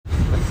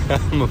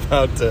I'm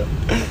about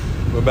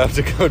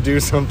to go do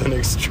something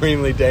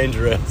extremely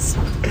dangerous.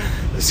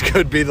 This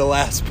could be the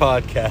last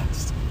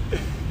podcast.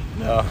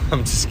 No,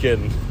 I'm just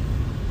kidding.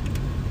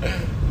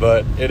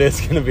 But it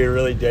is going to be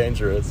really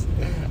dangerous.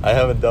 I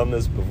haven't done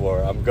this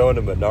before. I'm going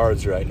to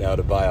Menards right now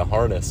to buy a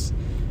harness.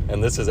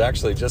 And this is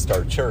actually just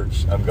our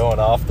church. I'm going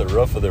off the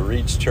roof of the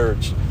Reach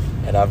Church,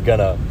 and I'm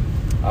gonna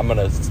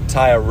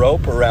tie a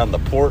rope around the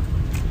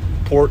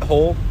port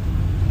hole.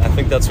 I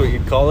think that's what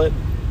you'd call it,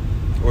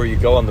 where you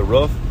go on the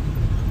roof.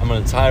 I'm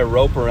gonna tie a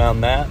rope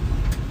around that,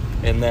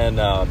 and then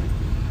I'm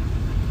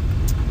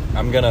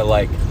gonna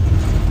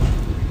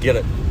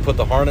put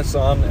the harness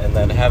on, and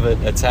then have it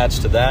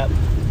attached to that,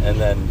 and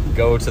then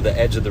go to the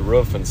edge of the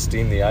roof and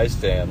steam the ice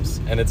dams.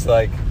 And it's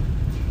like,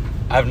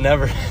 I've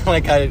never,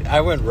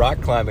 I went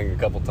rock climbing a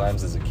couple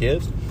times as a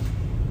kid,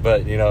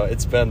 but,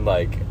 it's been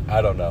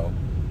I don't know,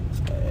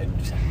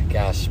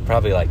 gosh,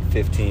 probably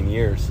 15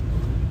 years.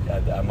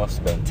 I must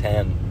have been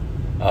 10.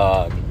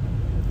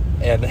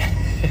 And,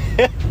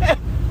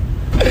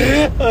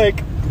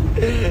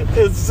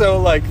 it's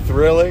so,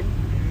 thrilling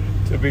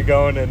to be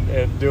going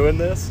and doing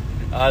this.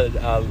 I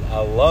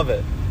love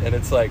it. And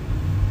it's like,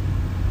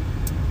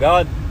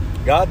 God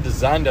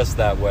designed us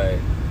that way,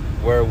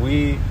 where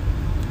we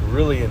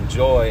really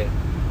enjoy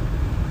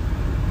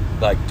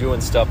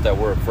doing stuff that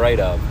we're afraid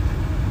of.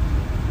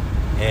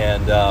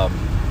 And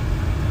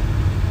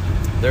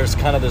there's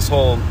kind of this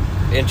whole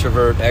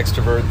introvert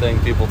extrovert thing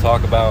people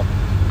talk about.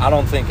 I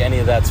don't think any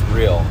of that's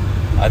real.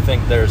 I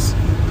think there is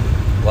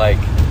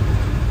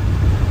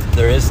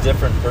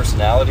different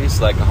personalities,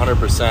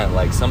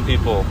 100%. Some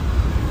people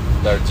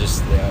are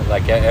just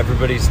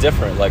everybody's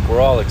different. We're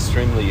all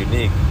extremely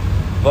unique.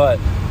 But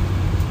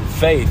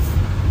faith,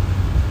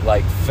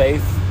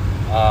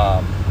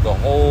 the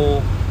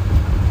whole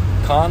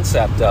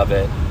concept of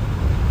it,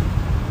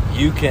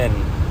 you can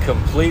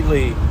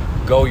completely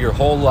go your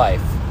whole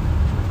life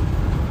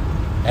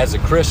as a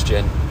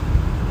Christian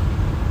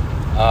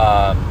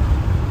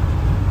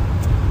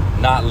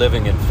not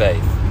living in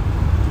faith.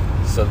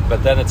 So,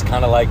 but then it's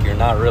kind of you're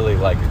not really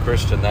a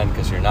Christian then,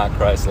 because you're not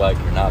Christ-like,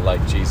 you're not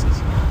like Jesus,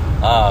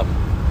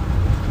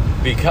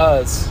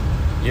 because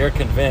you're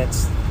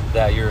convinced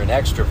that you're an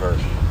extrovert.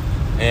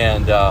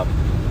 And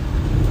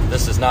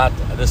this is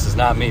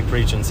not me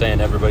preaching saying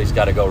everybody's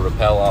got to go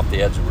rappel off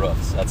the edge of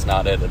roofs. That's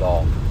not it at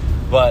all.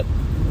 But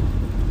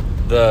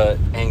the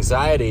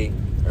anxiety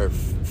or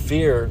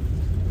fear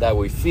that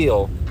we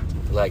feel,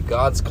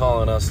 God's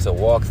calling us to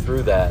walk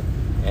through that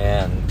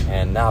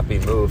and not be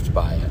moved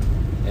by it,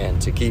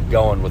 and to keep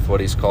going with what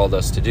He's called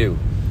us to do.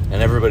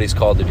 And everybody's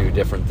called to do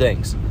different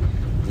things.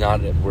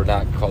 We're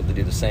not called to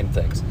do the same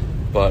things.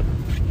 But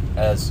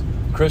as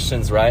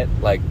Christians, right,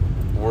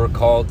 we're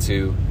called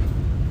to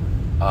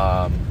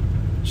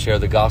share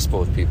the gospel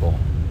with people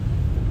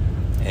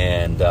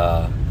and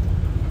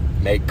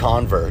make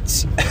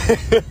converts.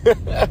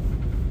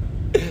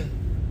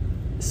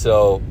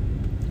 So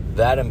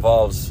that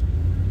involves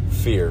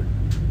fear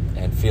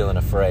and feeling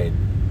afraid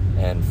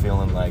and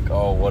feeling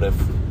oh, what if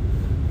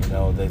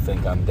they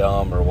think I'm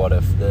dumb, or what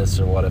if this,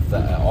 or what if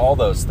that, all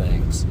those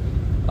things.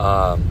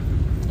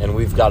 And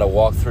we've got to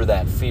walk through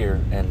that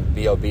fear and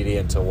be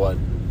obedient to what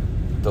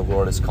the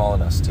Lord is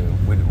calling us to.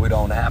 We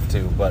don't have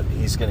to, but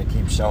He's going to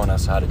keep showing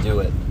us how to do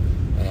it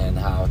and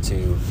how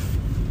to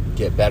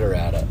get better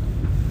at it.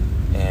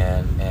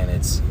 And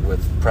it's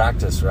with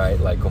practice, right?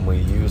 When we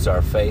use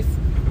our faith,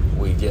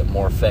 we get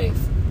more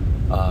faith.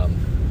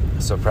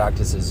 So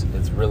practice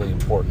is really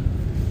important.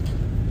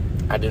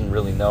 I didn't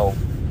really know.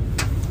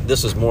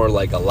 This was more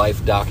like a life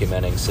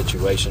documenting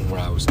situation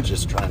where I was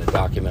just trying to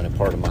document a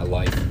part of my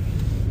life,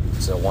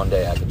 so one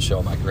day I could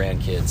show my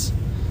grandkids,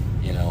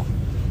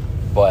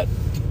 But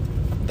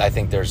I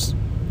think there's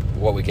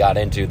what we got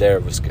into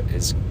there is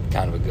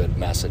kind of a good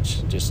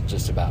message,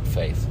 just about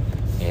faith,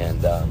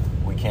 and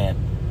we can't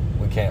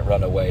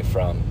run away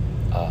from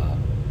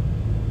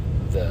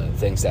the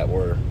things that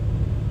we're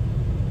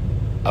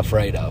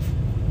afraid of,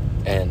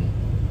 and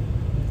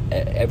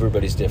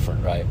everybody's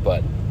different, right?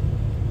 But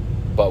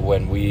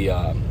when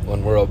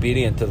we're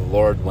obedient to the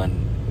Lord,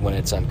 when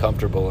it's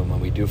uncomfortable and when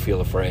we do feel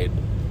afraid,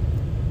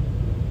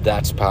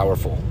 that's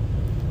powerful.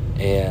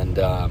 And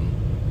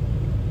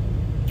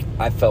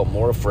I felt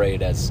more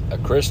afraid as a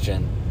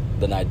Christian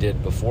than I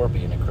did before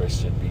being a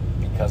Christian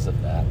because of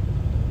that.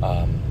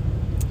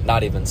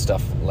 Not even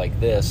stuff like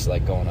this,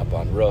 going up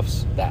on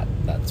roofs,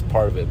 that's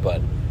part of it,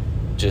 but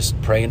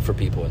just praying for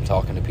people and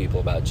talking to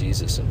people about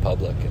Jesus in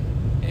public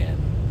and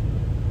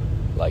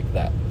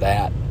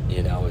that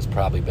has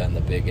probably been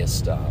the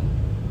biggest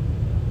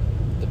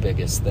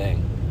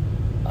thing,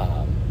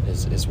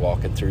 is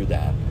walking through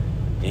that.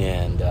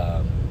 And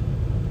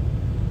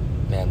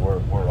man,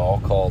 we're all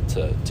called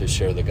to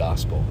share the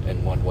gospel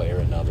in one way or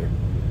another.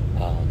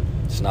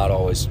 It's not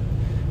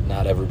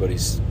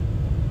everybody's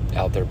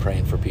out there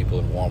praying for people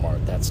in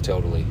Walmart. That's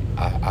totally,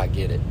 I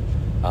get it.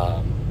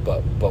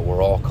 But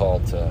we're all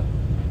called to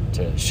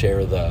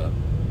share the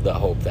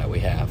hope that we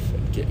have,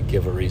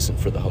 give a reason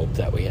for the hope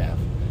that we have.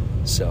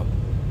 So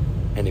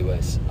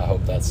anyways, I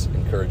hope that's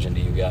encouraging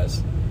to you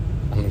guys.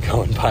 I'm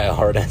going to buy a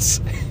harness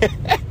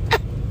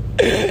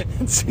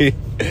and see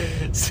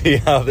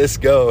how this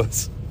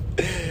goes.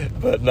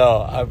 But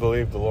no, I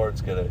believe the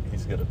Lord's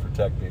he's gonna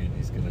protect me, and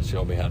he's gonna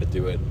show me how to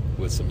do it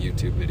with some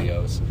YouTube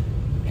videos,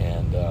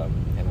 and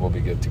we'll be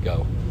good to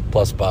go.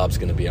 Plus, Bob's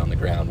gonna be on the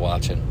ground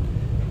watching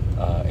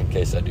in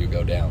case I do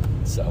go down,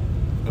 so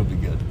it'll be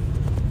good.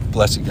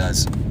 Bless you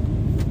guys.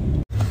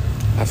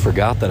 I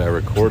forgot that I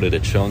recorded a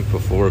chunk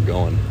before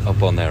going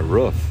up on that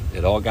roof.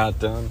 It all got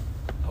done.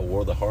 I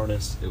wore the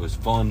harness. It was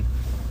fun.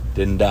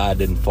 Didn't die,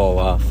 didn't fall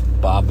off.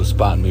 Bob was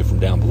spotting me from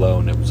down below,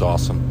 and it was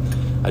awesome.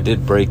 I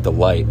did break the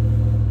light,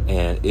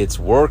 and it's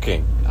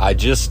working.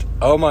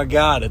 Oh my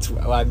God,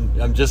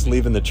 I'm just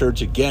leaving the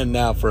church again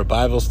now for a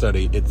Bible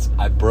study.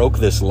 I broke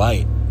this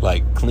light,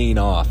 like, clean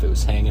off. It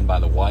was hanging by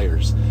the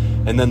wires,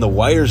 and then the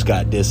wires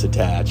got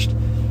disattached,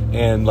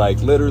 and,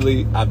 like,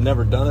 literally, I've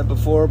never done it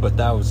before, but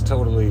that was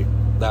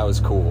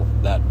cool.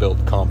 That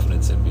built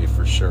confidence in me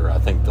for sure. I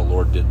think the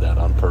Lord did that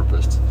on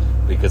purpose,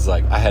 because,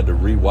 like, I had to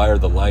rewire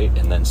the light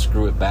and then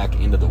screw it back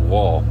into the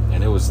wall,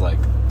 and it was like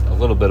a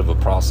little bit of a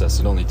process.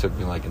 It only took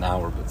me like an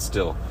hour, but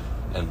still,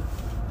 and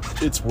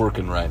it's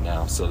working right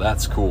now, so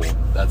that's cool.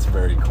 That's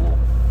very cool.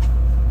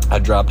 I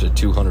dropped a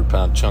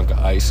 200-pound chunk of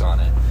ice on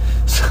it,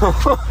 so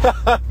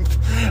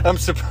I'm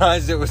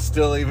surprised it was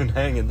still even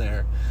hanging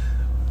there.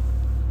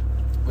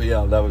 But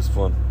yeah, that was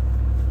fun.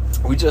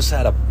 We just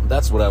had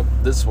this is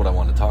what I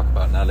want to talk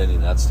about, not any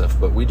of that stuff,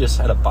 but we just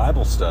had a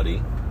Bible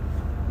study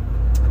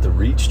at the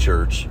Reach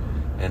Church,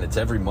 and it's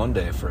every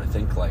Monday for, I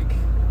think, like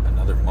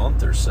another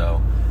month or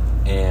so,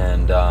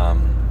 and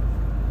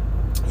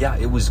yeah,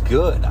 it was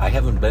good. I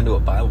haven't been to a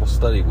Bible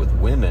study with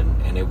women,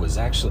 and it was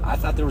actually, I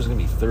thought there was going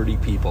to be 30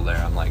 people there.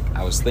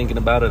 I was thinking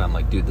about it, I'm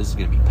like, dude, this is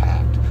going to be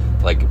packed.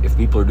 Like, if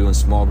people are doing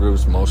small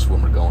groups, most of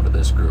them are going to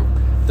this group.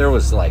 There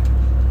was like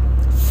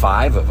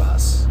 5 of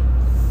us,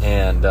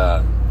 and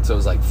so it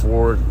was like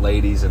 4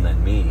 ladies and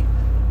then me,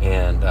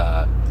 and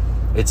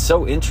it's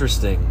so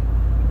interesting.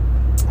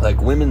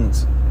 Like,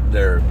 women's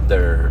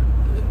their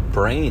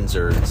brains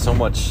are so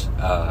much.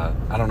 I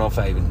don't know if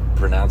I even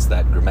pronounced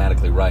that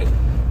grammatically right.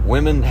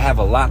 Women have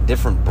a lot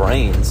different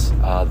brains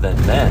than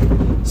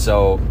men.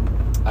 So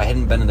I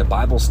hadn't been in a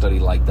Bible study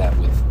like that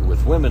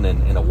with women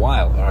in a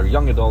while. Our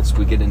young adults,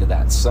 we get into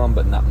that some,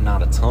 but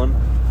not a ton.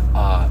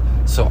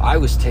 So I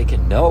was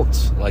taking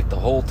notes like the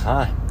whole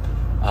time.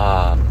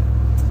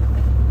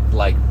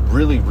 Like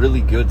really,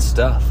 really good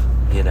stuff,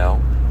 you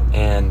know,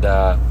 and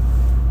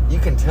you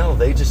can tell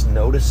they just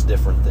notice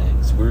different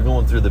things. We were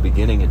going through the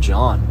beginning of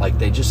John, like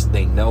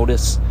they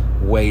notice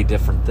way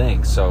different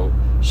things. So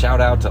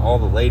shout out to all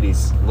the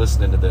ladies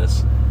listening to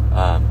this.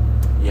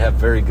 You have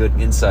very good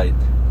insight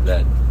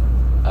that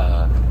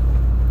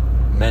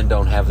men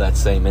don't have that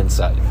same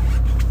insight.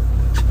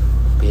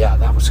 But yeah,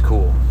 that was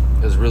cool.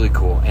 It was really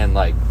cool, and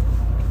like,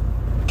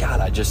 God,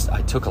 I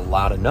took a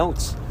lot of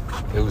notes.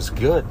 It was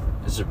good.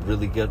 It was a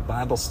really good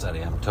Bible study.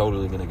 I'm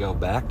totally going to go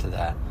back to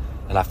that.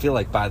 And I feel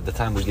like by the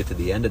time we get to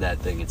the end of that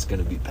thing, it's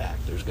going to be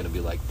packed. There's going to be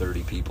like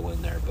 30 people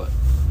in there, but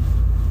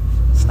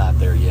it's not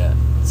there yet.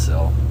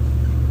 So,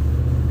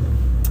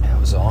 yeah, it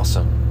was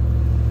awesome.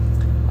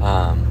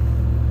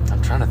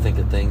 I'm trying to think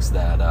of things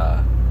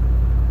that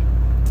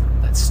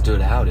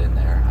stood out in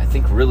there. I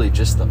think really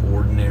just the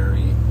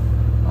ordinary,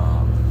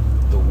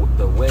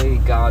 the way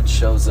God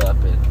shows up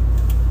in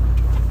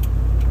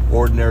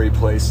ordinary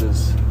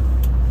places,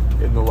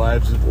 in the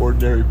lives of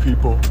ordinary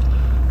people,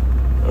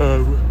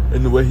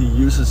 and the way he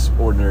uses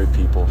ordinary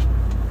people.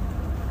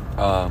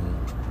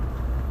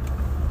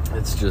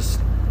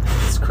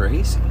 It's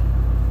crazy.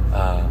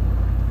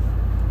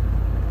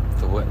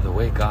 The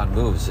way God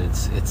moves,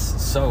 it's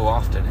so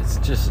often, it's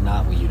just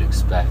not what you'd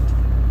expect.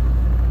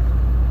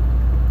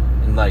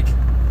 And like,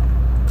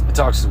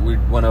 we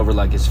went over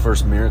like his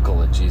first miracle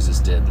that Jesus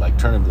did, like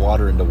turning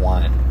water into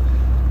wine.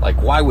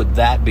 Like, why would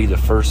that be the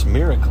first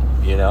miracle?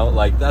 You know,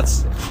 like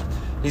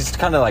he's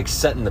kind of like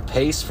setting the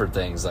pace for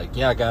things. Like,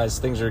 yeah, guys,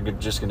 things are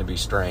just going to be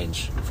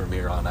strange from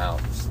here on out.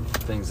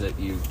 Things that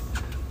you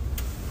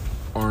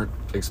aren't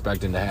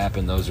expecting to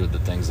happen, those are the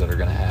things that are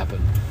going to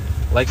happen.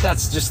 Like,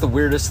 that's just the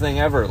weirdest thing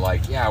ever.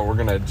 Like, yeah, we're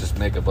going to just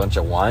make a bunch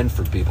of wine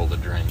for people to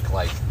drink.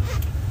 Like,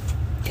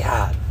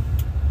 yeah,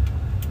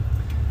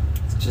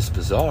 it's just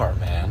bizarre,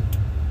 man.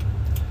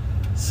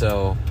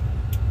 So,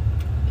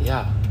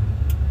 yeah,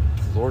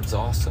 the Lord's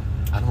awesome.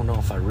 I don't know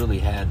if I really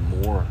had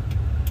more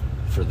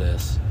for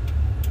this.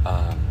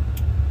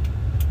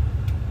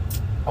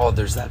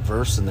 There's that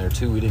verse in there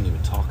too. We didn't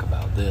even talk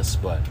about this,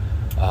 but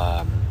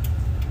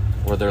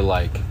where they're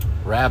like,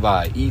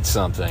 Rabbi, eat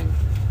something,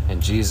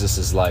 and Jesus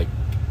is like,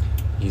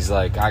 he's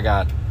like, I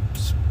got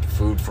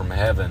food from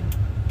heaven,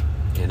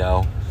 you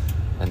know,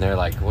 and they're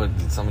like, what,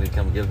 did somebody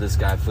come give this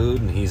guy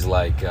food? And he's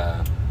like,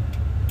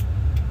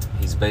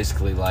 he's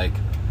basically like,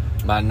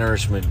 my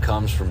nourishment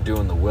comes from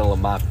doing the will of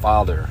my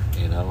Father,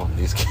 you know. And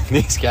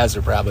these guys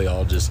are probably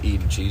all just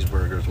eating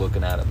cheeseburgers,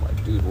 looking at him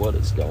like, dude, what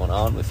is going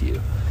on with you?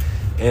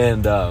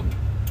 And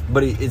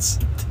But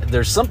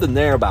there's something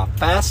there about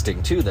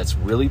fasting too that's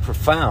really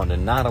profound,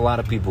 and not a lot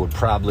of people would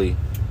probably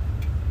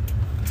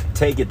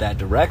take it that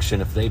direction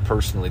if they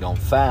personally don't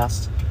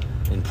fast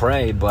and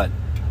pray. But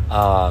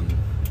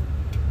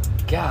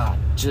God,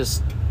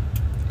 just,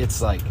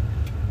 it's like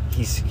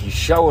he's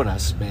showing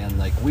us, man,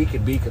 like we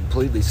could be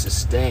completely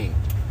sustained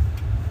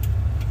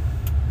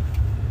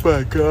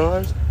by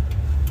God,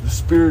 the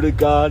Spirit of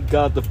God,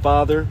 God the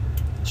Father,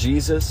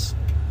 Jesus,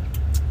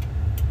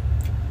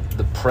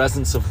 the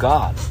presence of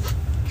God.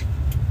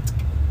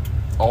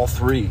 All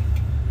three.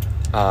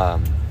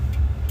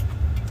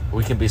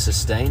 We can be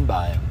sustained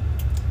by Him.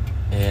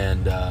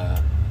 And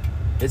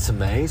it's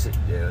amazing,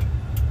 dude.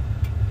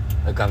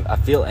 Like, I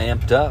feel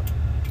amped up.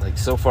 Like,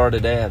 so far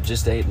today, I've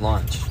just ate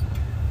lunch.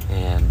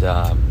 And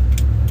I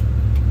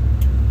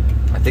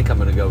think I'm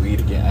going to go eat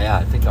again. Yeah,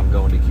 I think I'm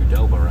going to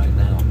Qdoba right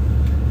now.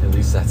 At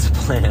least that's the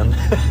plan.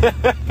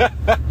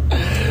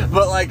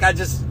 But, like,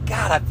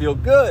 God, I feel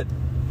good.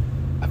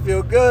 I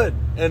feel good.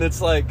 And it's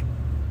like,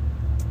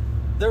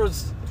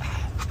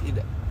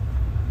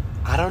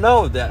 I don't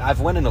know, that I've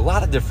went in a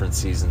lot of different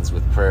seasons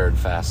with prayer and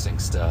fasting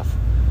stuff.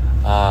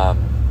 And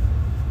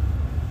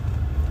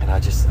I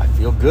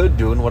feel good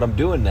doing what I'm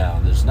doing now.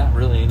 There's not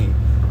really any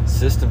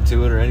system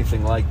to it or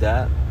anything like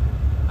that.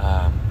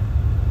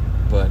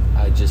 But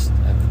I've just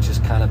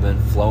kind of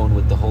been flowing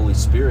with the Holy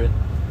Spirit.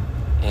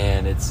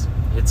 And it's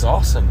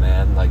awesome,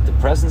 man. Like, the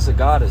presence of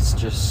God is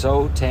just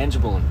so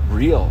tangible and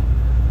real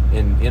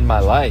in my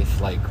life.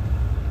 Like,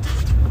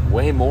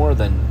 way more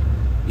than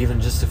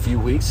even just a few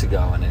weeks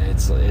ago. And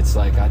it's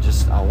like I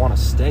want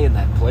to stay in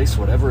that place,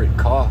 whatever it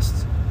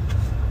costs.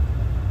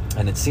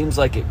 And it seems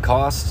like it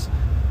costs,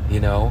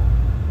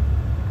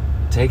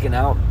 taking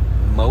out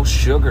most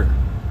sugar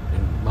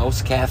and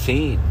most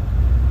caffeine,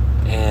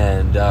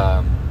 and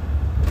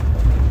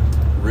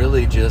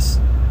really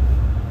just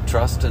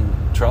trusting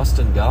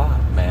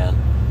God, man.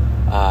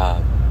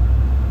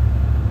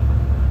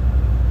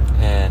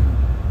 And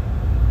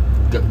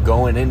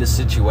going into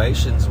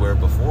situations where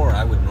before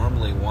I would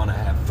normally want to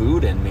have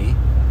food in me,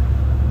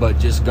 but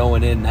just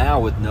going in now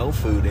with no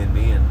food in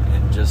me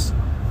and just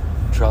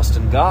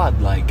trusting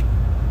God. Like,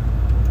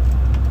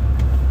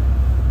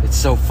 it's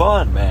so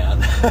fun,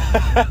 man.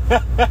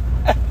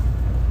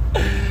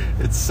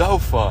 It's so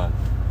fun.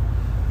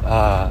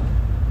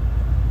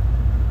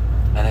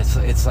 And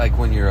it's like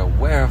when you're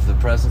aware of the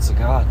presence of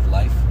God,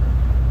 life,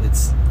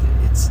 it's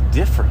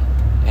different.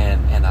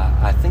 And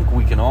I think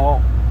we can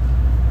all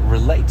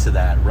relate to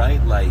that,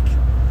 right? Like,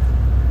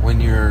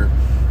 when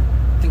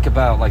think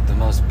about like the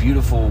most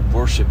beautiful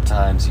worship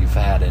times you've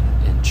had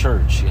in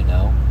church, and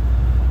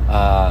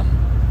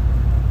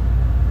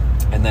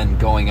then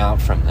going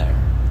out from there,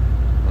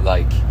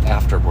 like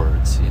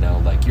afterwards,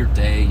 like your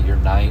day, your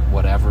night,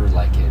 whatever,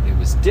 like it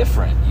was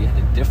different. You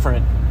had a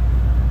different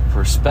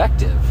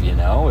perspective,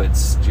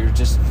 you're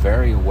just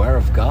very aware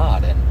of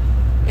God,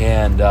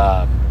 and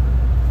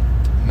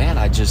man,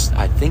 I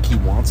think He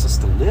wants us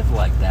to live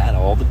like that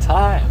all the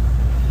time.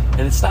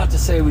 And it's not to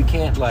say we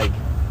can't, like,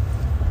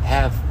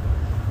 have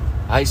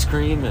ice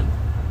cream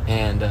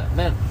and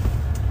man,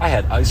 I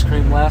had ice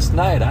cream last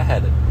night. I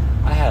had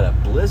a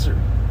blizzard.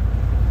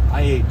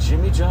 I ate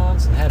Jimmy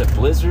John's and had a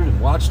blizzard and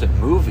watched a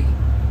movie,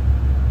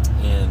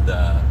 and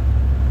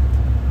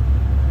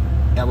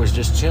I was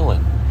just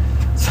chilling.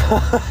 So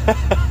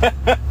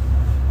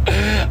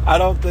I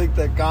don't think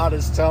that God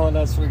is telling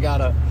us we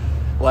gotta,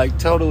 like,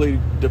 totally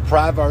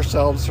deprive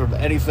ourselves from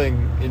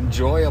anything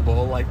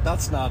enjoyable. Like,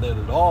 that's not it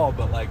at all.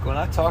 But, like, when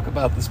I talk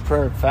about this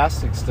prayer and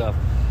fasting stuff,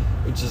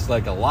 which is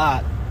like a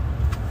lot,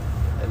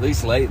 at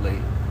least lately,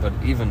 but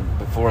even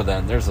before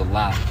then, there's a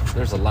lot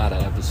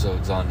of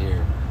episodes on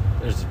here.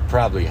 There's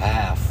probably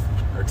half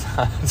are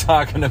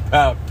talking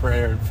about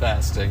prayer and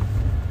fasting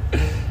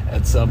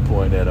at some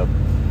point in them.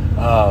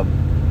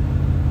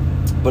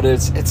 But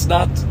it's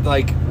not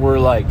like we're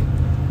like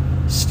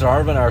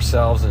starving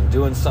ourselves and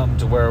doing something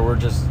to where we're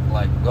just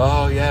like,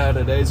 oh yeah,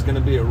 today's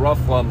gonna be a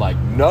rough one. Like,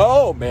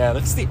 no, man,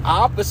 it's the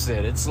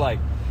opposite. It's like,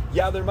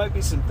 yeah, there might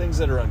be some things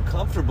that are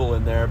uncomfortable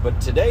in there, but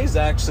today's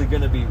actually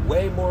gonna be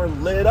way more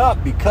lit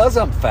up because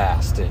I'm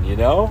fasting,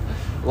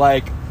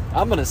 Like,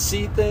 I'm gonna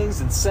see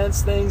things and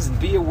sense things and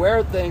be aware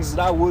of things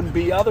that I wouldn't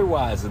be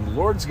otherwise, and the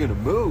Lord's gonna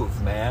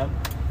move, man.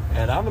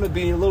 And I'm gonna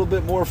be a little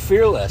bit more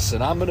fearless,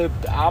 and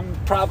I'm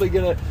probably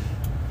gonna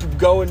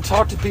go and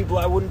talk to people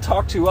I wouldn't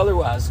talk to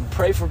otherwise, and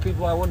pray for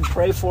people I wouldn't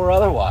pray for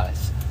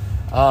otherwise.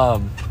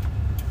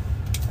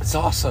 It's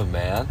awesome,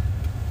 man.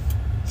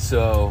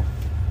 So,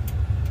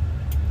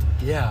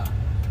 yeah,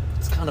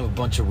 it's kind of a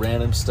bunch of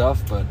random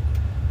stuff, but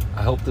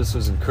I hope this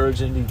was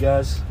encouraging to you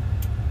guys.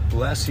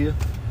 Bless you,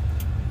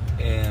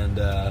 and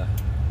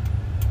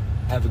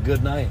have a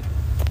good night.